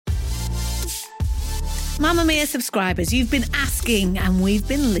Mamamia subscribers, you've been asking and we've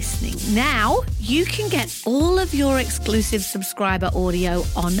been listening. Now you can get all of your exclusive subscriber audio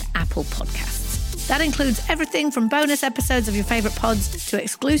on Apple Podcasts. That includes everything from bonus episodes of your favourite pods to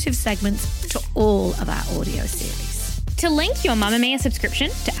exclusive segments to all of our audio series. To link your Mamamia subscription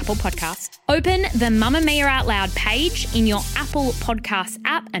to Apple Podcasts, open the Mamamia Out Loud page in your Apple Podcasts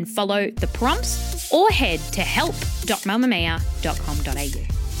app and follow the prompts, or head to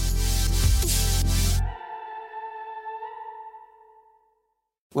help.mamamia.com.au.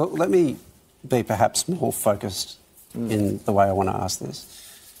 Well, let me be perhaps more focused in the way I want to ask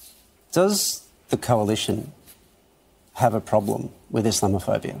this. Does the coalition have a problem with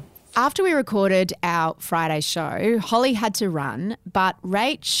Islamophobia? After we recorded our Friday show, Holly had to run, but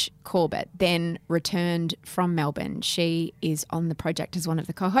Rach Corbett then returned from Melbourne. She is on the project as one of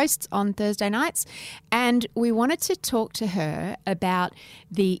the co-hosts on Thursday nights, and we wanted to talk to her about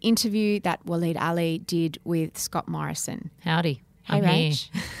the interview that Waleed Aly did with Scott Morrison. Howdy. Hey, Rach.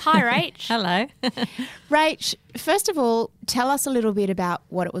 Hi, Rach. Hello. Rach, first of all, tell us a little bit about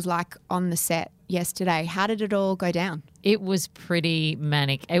what it was like on the set yesterday. How did it all go down? It was pretty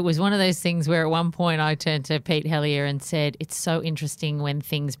manic. It was one of those things where at one point I turned to Pete Hellier and said, it's so interesting when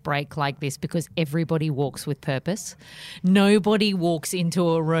things break like this because everybody walks with purpose. Nobody walks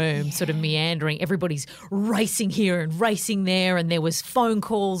into a room sort of meandering. Everybody's racing here and racing there, and there was phone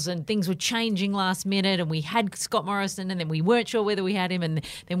calls and things were changing last minute, and we had Scott Morrison and then we weren't sure whether we had him, and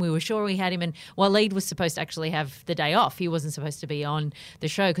then we were sure we had him, and Waleed was supposed to actually have the day off. He wasn't supposed to be on the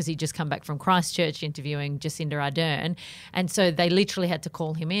show because he'd just come back from Christchurch interviewing Jacinda Ardern. And so they literally had to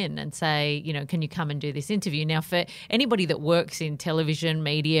call him in and say, you know, can you come and do this interview? Now, for anybody that works in television,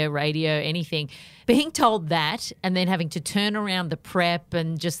 media, radio, anything, being told that and then having to turn around the prep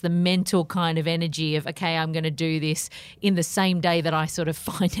and just the mental kind of energy of, okay, I'm going to do this in the same day that I sort of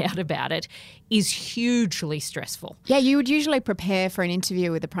find out about it is hugely stressful. Yeah, you would usually prepare for an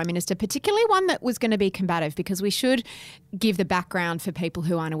interview with the Prime Minister, particularly one that was going to be combative, because we should give the background for people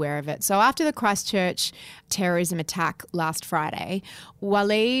who aren't aware of it. So after the Christchurch terrorism attack last Friday,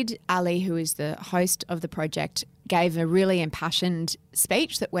 Waleed Aly, who is the host of the project, gave a really impassioned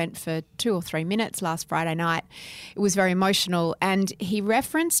speech that went for 2 or 3 minutes last Friday night. It was very emotional, and he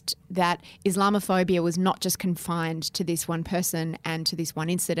referenced that Islamophobia was not just confined to this one person and to this one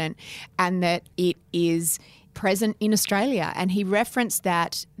incident, and that it is present in Australia. And he referenced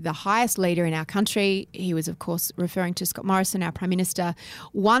that the highest leader in our country, he was of course referring to Scott Morrison, our Prime Minister,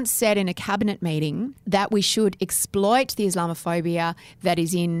 once said in a cabinet meeting that we should exploit the Islamophobia that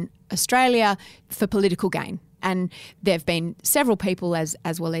is in Australia for political gain. And there have been several people, as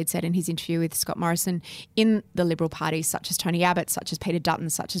Waleed said in his interview with Scott Morrison, in the Liberal Party, such as Tony Abbott, such as Peter Dutton,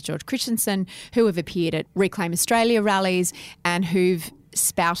 such as George Christensen, who have appeared at Reclaim Australia rallies and who've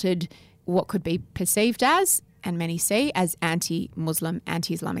spouted what could be perceived as, and many see, as anti-Muslim,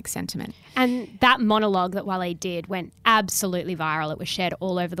 anti-Islamic sentiment. And that monologue that Waleed did went absolutely viral. It was shared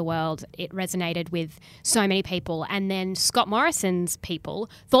all over the world. It resonated with so many people. And then Scott Morrison's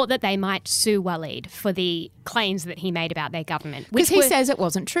people thought that they might sue Waleed for the claims that he made about their government. Because he says it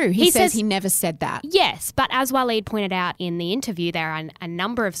wasn't true. He says he never said that. Yes, but as Waleed pointed out in the interview, there are a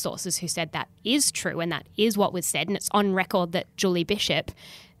number of sources who said that is true and that is what was said. And it's on record that Julie Bishop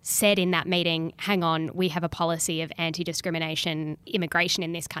said in that meeting, hang on, we have a policy of anti-discrimination immigration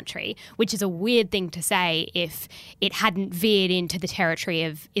in this country, which is a weird thing to say if it hadn't veered into the territory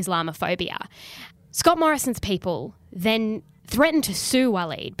of Islamophobia. Scott Morrison's people then threatened to sue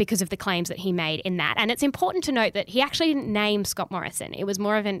Waleed because of the claims that he made in that. And it's important to note that he actually didn't name Scott Morrison. It was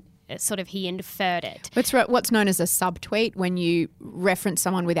more of he inferred it. It's what's known as a subtweet, when you reference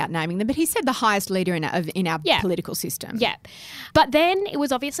someone without naming them. But he said the highest leader in our political system. Yeah. But then it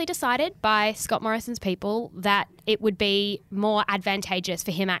was obviously decided by Scott Morrison's people that it would be more advantageous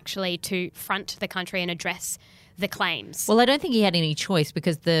for him actually to front the country and address the claims. Well, I don't think he had any choice,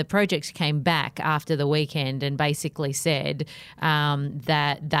 because the project came back after the weekend and basically said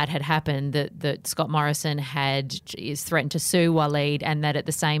that had happened, that Scott Morrison is threatened to sue Waleed, and that at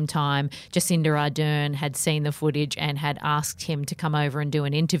the same time Jacinda Ardern had seen the footage and had asked him to come over and do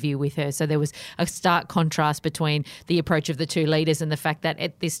an interview with her. So there was a stark contrast between the approach of the two leaders and the fact that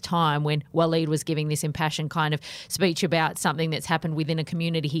at this time, when Waleed was giving this impassioned kind of speech about something that's happened within a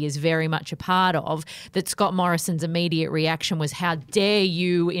community he is very much a part of, that Scott Morrison's immediate reaction was, how dare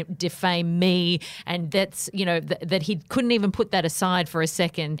you defame me? And that's, that he couldn't even put that aside for a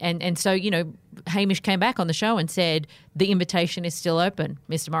second. And so, Hamish came back on the show and said, the invitation is still open,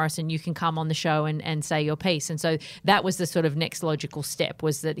 Mr. Morrison. You can come on the show and say your piece. And so that was the sort of next logical step,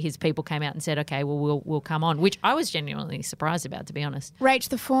 was that his people came out and said, okay, well, we'll come on, which I was genuinely surprised about, to be honest. Rach,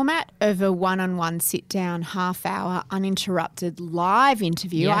 the format of a one-on-one sit-down, half-hour, uninterrupted live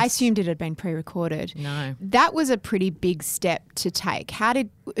interview, Yes. I assumed it had been pre-recorded. No. That was a pretty big step to take.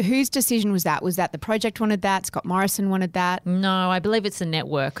 Whose decision was that? Was that the project wanted that? Scott Morrison wanted that? No, I believe it's a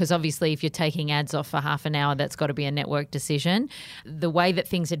network, because obviously if you're taking ads off for half an hour, that's got to be a network decision. The way that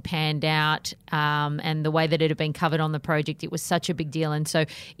things had panned out and the way that it had been covered on the project, it was such a big deal. And so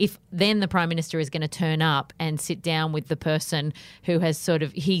if then the Prime Minister is going to turn up and sit down with the person who has sort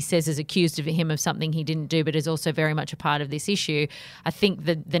of, he says, is accused of him of something he didn't do but is also very much a part of this issue, I think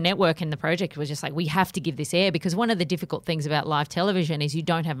the network and the project was just like, we have to give this air, because one of the difficult things about live television is you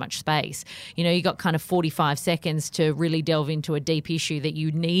don't have much space. You know, you got kind of 45 seconds to really delve into a deep issue that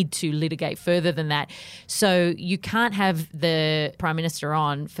you need to litigate further than that. So you can't have the Prime Minister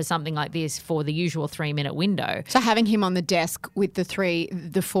on for something like this for the usual 3-minute window. So having him on the desk with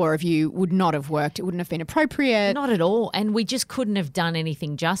the four of you would not have worked. It wouldn't have been appropriate. Not at all. And we just couldn't have done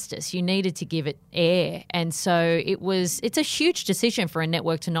anything justice. You needed to give it air. And so it's a huge decision for a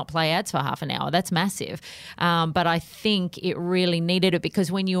network to not play ads for half an hour. That's massive. But I think it really needed it,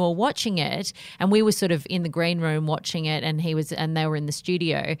 because when you were watching it, and we were sort of in the green room watching it, and they were in the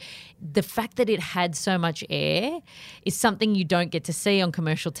studio, the fact that it had so much air is something you don't get to see on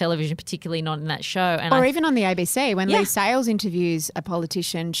commercial television, particularly not in that show. And even on the ABC, when Lee Sales interviews a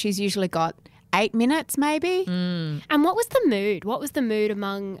politician, she's usually got 8 minutes maybe. And what was the mood? What was the mood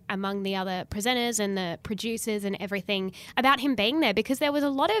among the other presenters and the producers and everything about him being there? Because there was a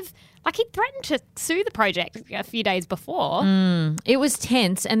lot of, like, he threatened to sue the project a few days before. It was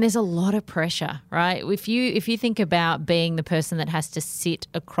tense, and there's a lot of pressure, right? If you think about being the person that has to sit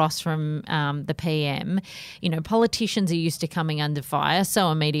across from the PM, you know, politicians are used to coming under fire, so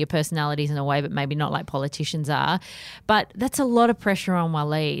are media personalities in a way, but maybe not like politicians are. But that's a lot of pressure on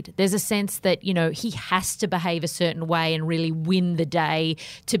Waleed. There's a sense that, you know, he has to behave a certain way and really win the day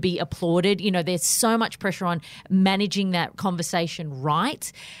to be applauded. You know, there's so much pressure on managing that conversation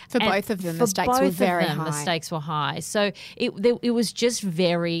right. For both of them, the stakes were very high. The stakes were high. So it was just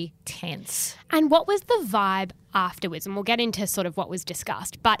very tense. And what was the vibe afterwards? And we'll get into sort of what was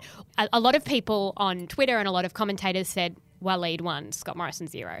discussed. But a lot of people on Twitter and a lot of commentators said Waleed 1, Scott Morrison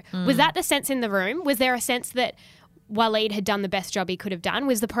 0. Was that the sense in the room? Was there a sense that Waleed had done the best job he could have done?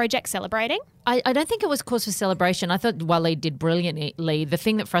 Was the project celebrating? I don't think it was cause for celebration. I thought Waleed did brilliantly. The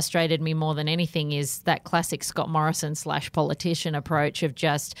thing that frustrated me more than anything is that classic Scott Morrison / politician approach of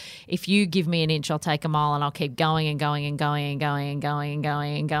just, if you give me an inch, I'll take a mile, and I'll keep going and going and going and going and going and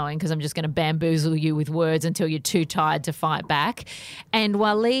going and going, because I'm just going to bamboozle you with words until you're too tired to fight back. And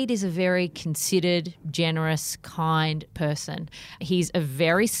Waleed is a very considered, generous, kind person. He's a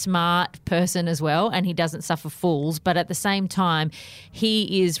very smart person as well, and he doesn't suffer fools, but at the same time,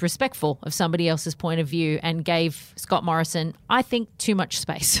 he is respectful of somebody else's point of view, and gave Scott Morrison, I think, too much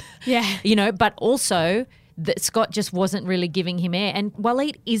space. Yeah. You know, but also that Scott just wasn't really giving him air. And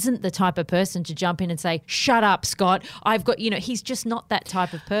Waleed isn't the type of person to jump in and say, shut up, Scott. I've got, you know, he's just not that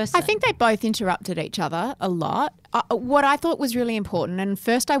type of person. I think they both interrupted each other a lot. What I thought was really important, and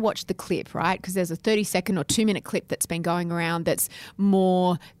first I watched the clip, right, because there's a 30-second or 2-minute clip that's been going around that's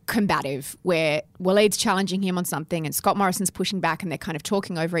more combative, where Waleed's challenging him on something and Scott Morrison's pushing back, and they're kind of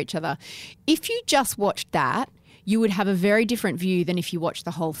talking over each other. If you just watched that, you would have a very different view than if you watched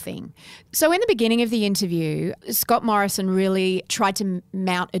the whole thing. So in the beginning of the interview, Scott Morrison really tried to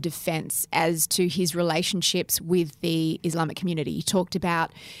mount a defence as to his relationships with the Islamic community. He talked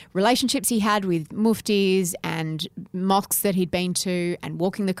about relationships he had with muftis and mosques that he'd been to, and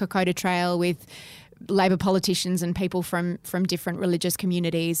walking the Kokoda Trail with Labor politicians and people from different religious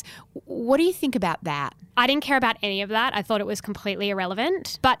communities. What do you think about that? I didn't care about any of that. I thought it was completely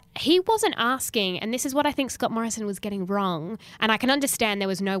irrelevant. But he wasn't asking, and this is what I think Scott Morrison was getting wrong, and I can understand there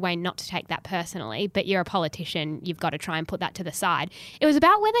was no way not to take that personally, but you're a politician, you've got to try and put that to the side. It was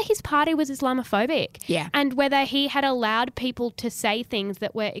about whether his party was Islamophobic, yeah, and whether he had allowed people to say things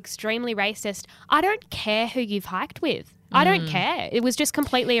that were extremely racist. I don't care who you've hiked with. I don't care. It was just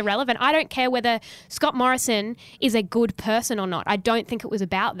completely irrelevant. I don't care whether Scott Morrison is a good person or not. I don't think it was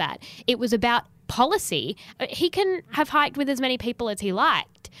about that. It was about policy. He can have hiked with as many people as he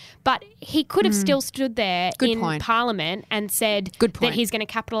liked, but he could have still stood there Parliament and said that he's going to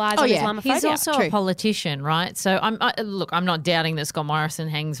capitalise on Islamophobia. He's also a politician, right? So I'm not doubting that Scott Morrison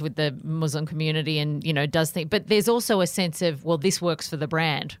hangs with the Muslim community and, you know, does things, but there's also a sense of, well, this works for the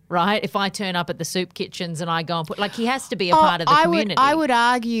brand, right? If I turn up at the soup kitchens and I go and put, like, he has to be a part of the community. I would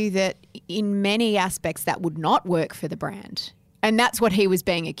argue that in many aspects that would not work for the brand. And that's what he was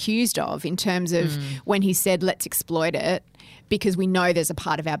being accused of in terms of when he said, let's exploit it, because we know there's a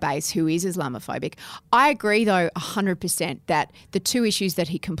part of our base who is Islamophobic. I agree, though, 100% that the two issues that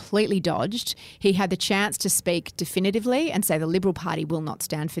he completely dodged, he had the chance to speak definitively and say the Liberal Party will not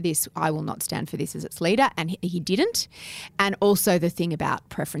stand for this, I will not stand for this as its leader, and he didn't. And also the thing about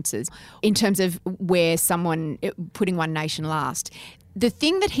preferences in terms of where someone putting one nation last. The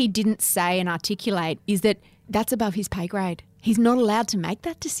thing that he didn't say and articulate is that that's above his pay grade. He's not allowed to make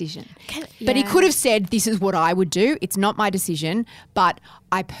that decision. But he could have said, this is what I would do. It's not my decision, but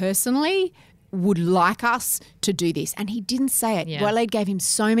I personally would like us to do this. And he didn't say it. Yeah. Waleed gave him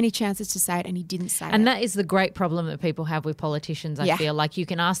so many chances to say it and he didn't say it. And that is the great problem that people have with politicians, I feel. Like you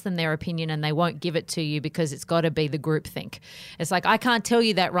can ask them their opinion and they won't give it to you because it's got to be the groupthink. It's like, I can't tell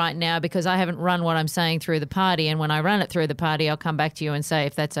you that right now because I haven't run what I'm saying through the party, and when I run it through the party, I'll come back to you and say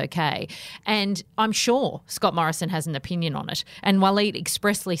if that's okay. And I'm sure Scott Morrison has an opinion on it. And Waleed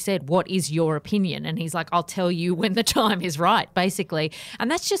expressly said, what is your opinion? And he's like, I'll tell you when the time is right, basically. And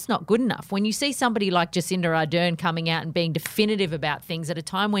that's just not good enough. When you see somebody like Jacinda Ardern coming out and being definitive about things at a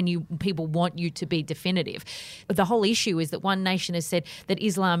time when people want you to be definitive. The whole issue is that One Nation has said that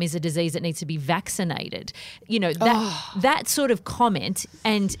Islam is a disease that needs to be vaccinated. You know, that sort of comment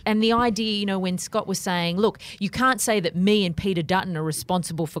and the idea, you know, when Scott was saying, look, you can't say that me and Peter Dutton are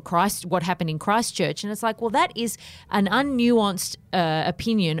responsible for what happened in Christchurch. And it's like, well, that is an unnuanced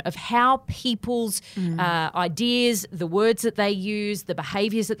opinion of how people's ideas, the words that they use, the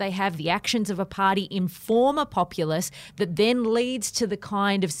behaviours that they have, the actions of a party inform a populace that then leads to the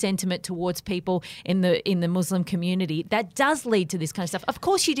kind of sentiment towards people in the Muslim community. That does lead to this kind of stuff. Of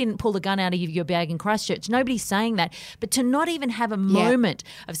course you didn't pull the gun out of your bag in Christchurch. Nobody's saying that. But to not even have a moment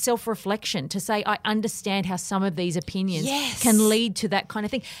of self-reflection, to say, I understand how some of these opinions can lead to that kind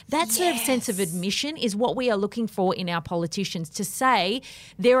of thing. That sort of sense of admission is what we are looking for in our politicians, to say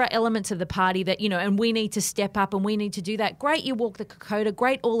there are elements of the party that, you know, and we need to step up and we need to do that. Great, you walk the Kokoda,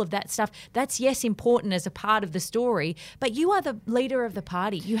 great, all of that stuff. That's, yes, important as a part of the story, but you are the leader of the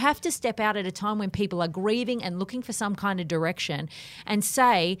party. You have to step out at a time when people are grieving and looking for some kind of direction and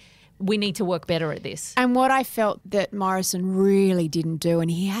say, we need to work better at this. And what I felt that Morrison really didn't do,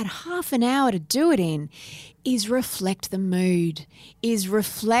 and he had half an hour to do it in, is reflect the mood, is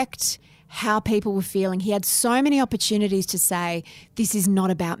reflect how people were feeling. He had so many opportunities to say, this is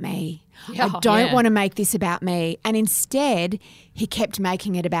not about me. I don't want to make this about me. And instead, he kept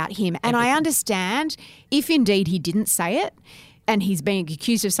making it about him. And I understand if indeed he didn't say it and he's being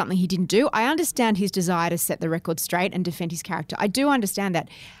accused of something he didn't do, I understand his desire to set the record straight and defend his character. I do understand that.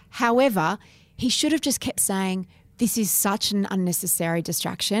 However, he should have just kept saying, this is such an unnecessary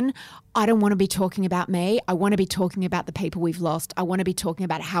distraction. I don't want to be talking about me. I want to be talking about the people we've lost. I want to be talking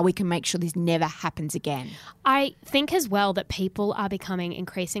about how we can make sure this never happens again. I think as well that people are becoming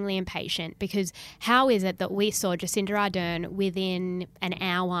increasingly impatient, because how is it that we saw Jacinda Ardern within an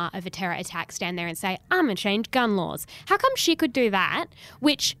hour of a terror attack stand there and say, I'm going to change gun laws? How come she could do that,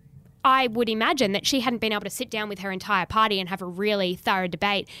 which I would imagine that she hadn't been able to sit down with her entire party and have a really thorough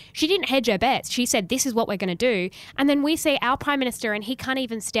debate. She didn't hedge her bets. She said, this is what we're going to do. And then we see our Prime Minister and he can't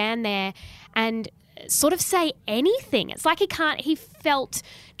even stand there and sort of say anything. It's like he felt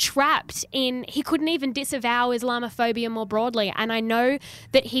trapped in, he couldn't even disavow Islamophobia more broadly. And I know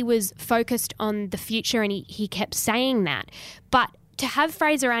that he was focused on the future and he kept saying that. But to have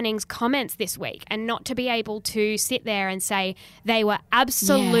Fraser Anning's comments this week and not to be able to sit there and say they were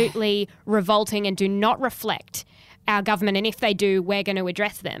absolutely revolting and do not reflect our government, and if they do, we're going to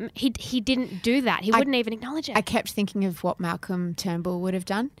address them. He didn't do that. He wouldn't even acknowledge it. I kept thinking of what Malcolm Turnbull would have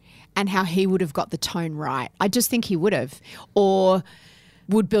done and how he would have got the tone right. I just think he would have. Or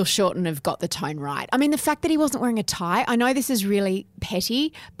would Bill Shorten have got the tone right? I mean, the fact that he wasn't wearing a tie, I know this is really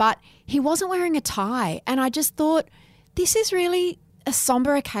petty, but he wasn't wearing a tie. And I just thought, this is really a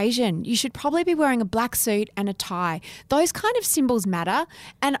somber occasion. You should probably be wearing a black suit and a tie. Those kind of symbols matter.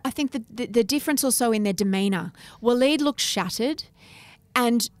 And I think the difference also in their demeanour. Waleed looked shattered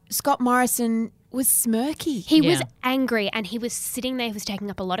and Scott Morrison was smirky. He was angry and he was sitting there. He was taking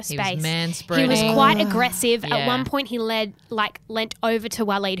up a lot of space. He was manspreading. He was quite aggressive. At one point he leant over to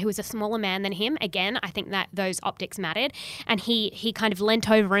Waleed, who was a smaller man than him. Again, I think that those optics mattered. And he kind of leant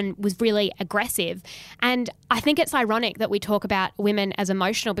over and was really aggressive. And I think it's ironic that we talk about women as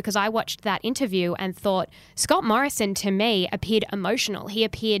emotional, because I watched that interview and thought Scott Morrison, to me, appeared emotional. He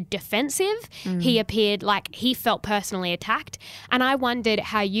appeared defensive. He appeared like he felt personally attacked. And I wondered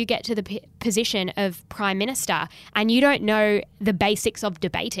how you get to the position of Prime Minister and you don't know the basics of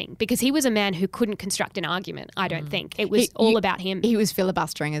debating, because he was a man who couldn't construct an argument, I don't think. It was all about him. He was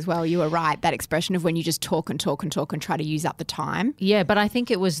filibustering as well. You were right. That expression of when you just talk and talk and talk and try to use up the time. Yeah, but I think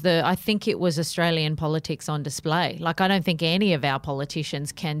it was Australian politics on display. Like, I don't think any of our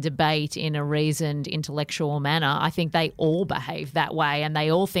politicians can debate in a reasoned, intellectual manner. I think they all behave that way, and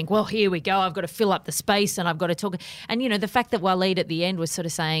they all think, well, here we go, I've got to fill up the space and I've got to talk. And, the fact that Waleed at the end was sort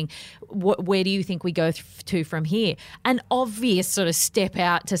of saying, where do you think we go to from here? An obvious sort of step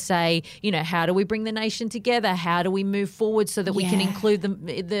out to say, how do we bring the nation together? How do we move forward so that we can include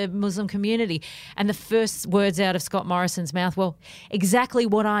the Muslim community? And the first words out of Scott Morrison's mouth, well, exactly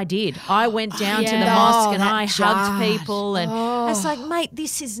what I did. I went down to the mosque and I hugged people. And it's like, mate,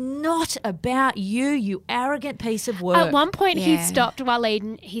 this is not about you arrogant piece of work. At one point he stopped Waleed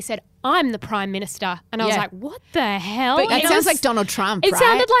and he said, I'm the Prime Minister. And I was like, what the hell? But it sounds like Donald Trump, It right?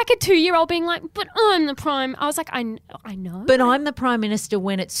 sounded like a 2-year-old being like, but I'm the Prime. I was like, I know. But I'm the Prime Minister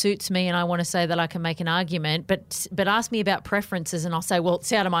when it suits me and I want to say that I can make an argument. But ask me about preferences and I'll say, well,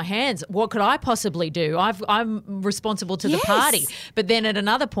 it's out of my hands. What could I possibly do? I'm responsible to the party. But then at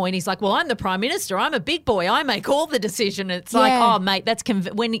another point, he's like, well, I'm the Prime Minister. I'm a big boy. I make all the decision. It's like, oh, mate, that's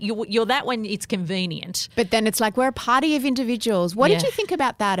when you're that when it's convenient. But then it's like, we're a party of individuals. What did you think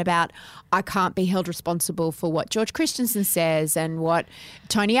about that? About I can't be held responsible for what George Christensen says and what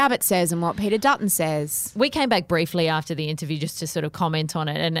Tony Abbott says and what Peter Dutton says. We came back briefly after the interview just to sort of comment on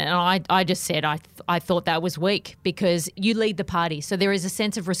it, and I just said I thought that was weak because you lead the party. So there is a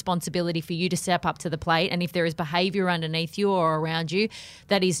sense of responsibility for you to step up to the plate, and if there is behaviour underneath you or around you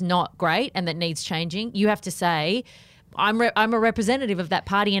that is not great and that needs changing, you have to say, I'm a representative of that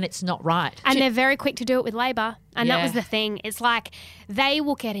party and it's not right. And they're very quick to do it with Labor. And that was the thing. It's like they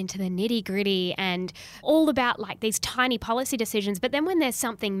will get into the nitty gritty and all about like these tiny policy decisions. But then when there's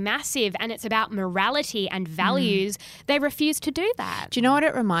something massive and it's about morality and values, they refuse to do that. Do you know what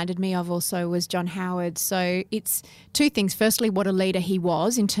it reminded me of also was John Howard? So it's two things. Firstly, what a leader he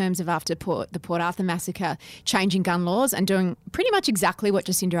was in terms of after the Port Arthur massacre, changing gun laws and doing pretty much exactly what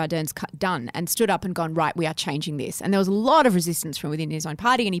Jacinda Ardern's done and stood up and gone, right, we are changing this. And there was a lot of resistance from within his own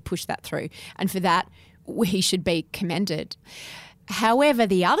party and he pushed that through. And for that, he should be commended. However,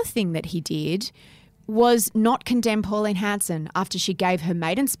 the other thing that he did was not condemn Pauline Hanson after she gave her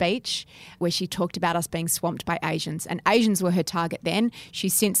maiden speech where she talked about us being swamped by Asians. And Asians were her target then.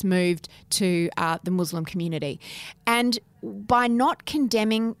 She's since moved to the Muslim community. And by not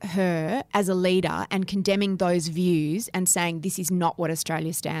condemning her as a leader and condemning those views and saying this is not what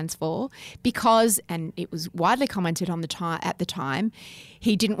Australia stands for, because, and it was widely commented on at the time,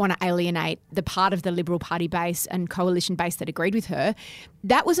 he didn't want to alienate the part of the Liberal Party base and coalition base that agreed with her,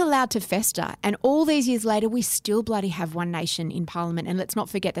 that was allowed to fester. And all these years later, we still bloody have one nation in Parliament. And let's not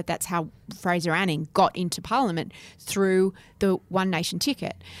forget that that's how Fraser Anning got into Parliament, through the one nation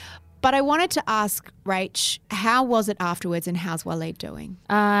ticket. But I wanted to ask, Rach, how was it afterwards and how's Waleed doing?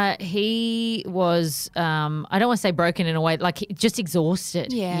 He was, I don't want to say broken in a way, like just exhausted,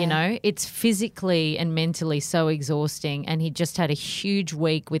 It's physically and mentally so exhausting, and he just had a huge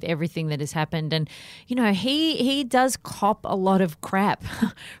week with everything that has happened. And, he does cop a lot of crap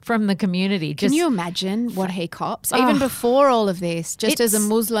from the community. Can you imagine what he cops? Even before all of this, just as a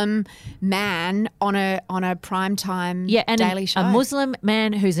Muslim man on a primetime daily show. A Muslim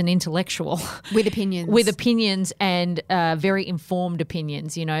man who's an intellectual. With opinions. With opinions and very informed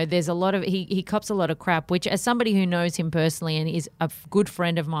opinions. There's a lot of, he cops a lot of crap, which as somebody who knows him personally and is a good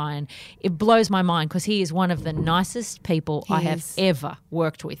friend of mine, it blows my mind because he is one of the nicest people I have ever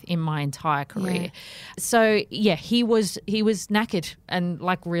worked with in my entire career. Yeah. So, he was knackered and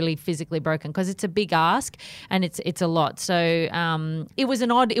like really physically broken because it's a big ask and it's a lot. So it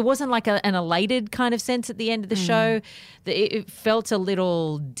wasn't like an elated kind of sense at the end of the show. It felt a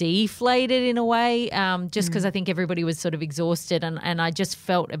little deflated in a way, just because I think everybody was sort of exhausted and I just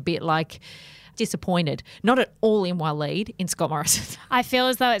felt a bit like disappointed. Not at all in Waleed, in Scott Morrison. I feel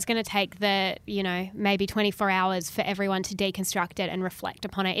as though it's going to take maybe 24 hours for everyone to deconstruct it and reflect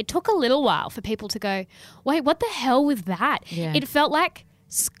upon it. It took a little while for people to go, wait, what the hell was that? Yeah. It felt like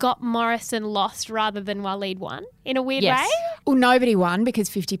Scott Morrison lost rather than Waleed won in a weird way. Well, nobody won because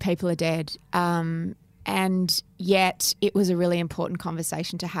 50 people are dead. And yet it was a really important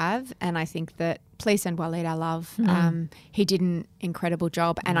conversation to have. And I think that please send Waleed our love. He did an incredible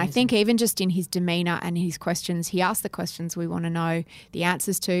job. And I think even just in his demeanour and his questions, he asked the questions we want to know the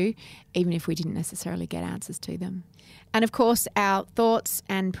answers to, even if we didn't necessarily get answers to them. And of course, our thoughts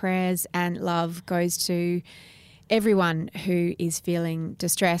and prayers and love goes to everyone who is feeling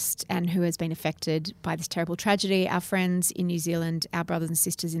distressed and who has been affected by this terrible tragedy, our friends in New Zealand, our brothers and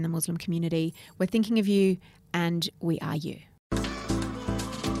sisters in the Muslim community, we're thinking of you and we are you.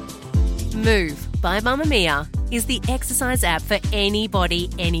 Move by Mamamia is the exercise app for anybody,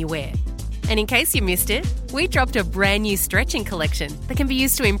 anywhere. And in case you missed it, we dropped a brand new stretching collection that can be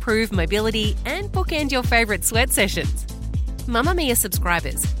used to improve mobility and bookend your favourite sweat sessions. Mamamia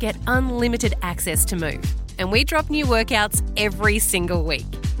subscribers get unlimited access to Move, and we drop new workouts every single week.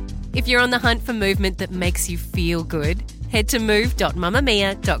 If you're on the hunt for movement that makes you feel good, head to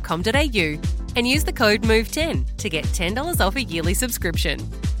move.mamamia.com.au and use the code MOVE10 to get $10 off a yearly subscription.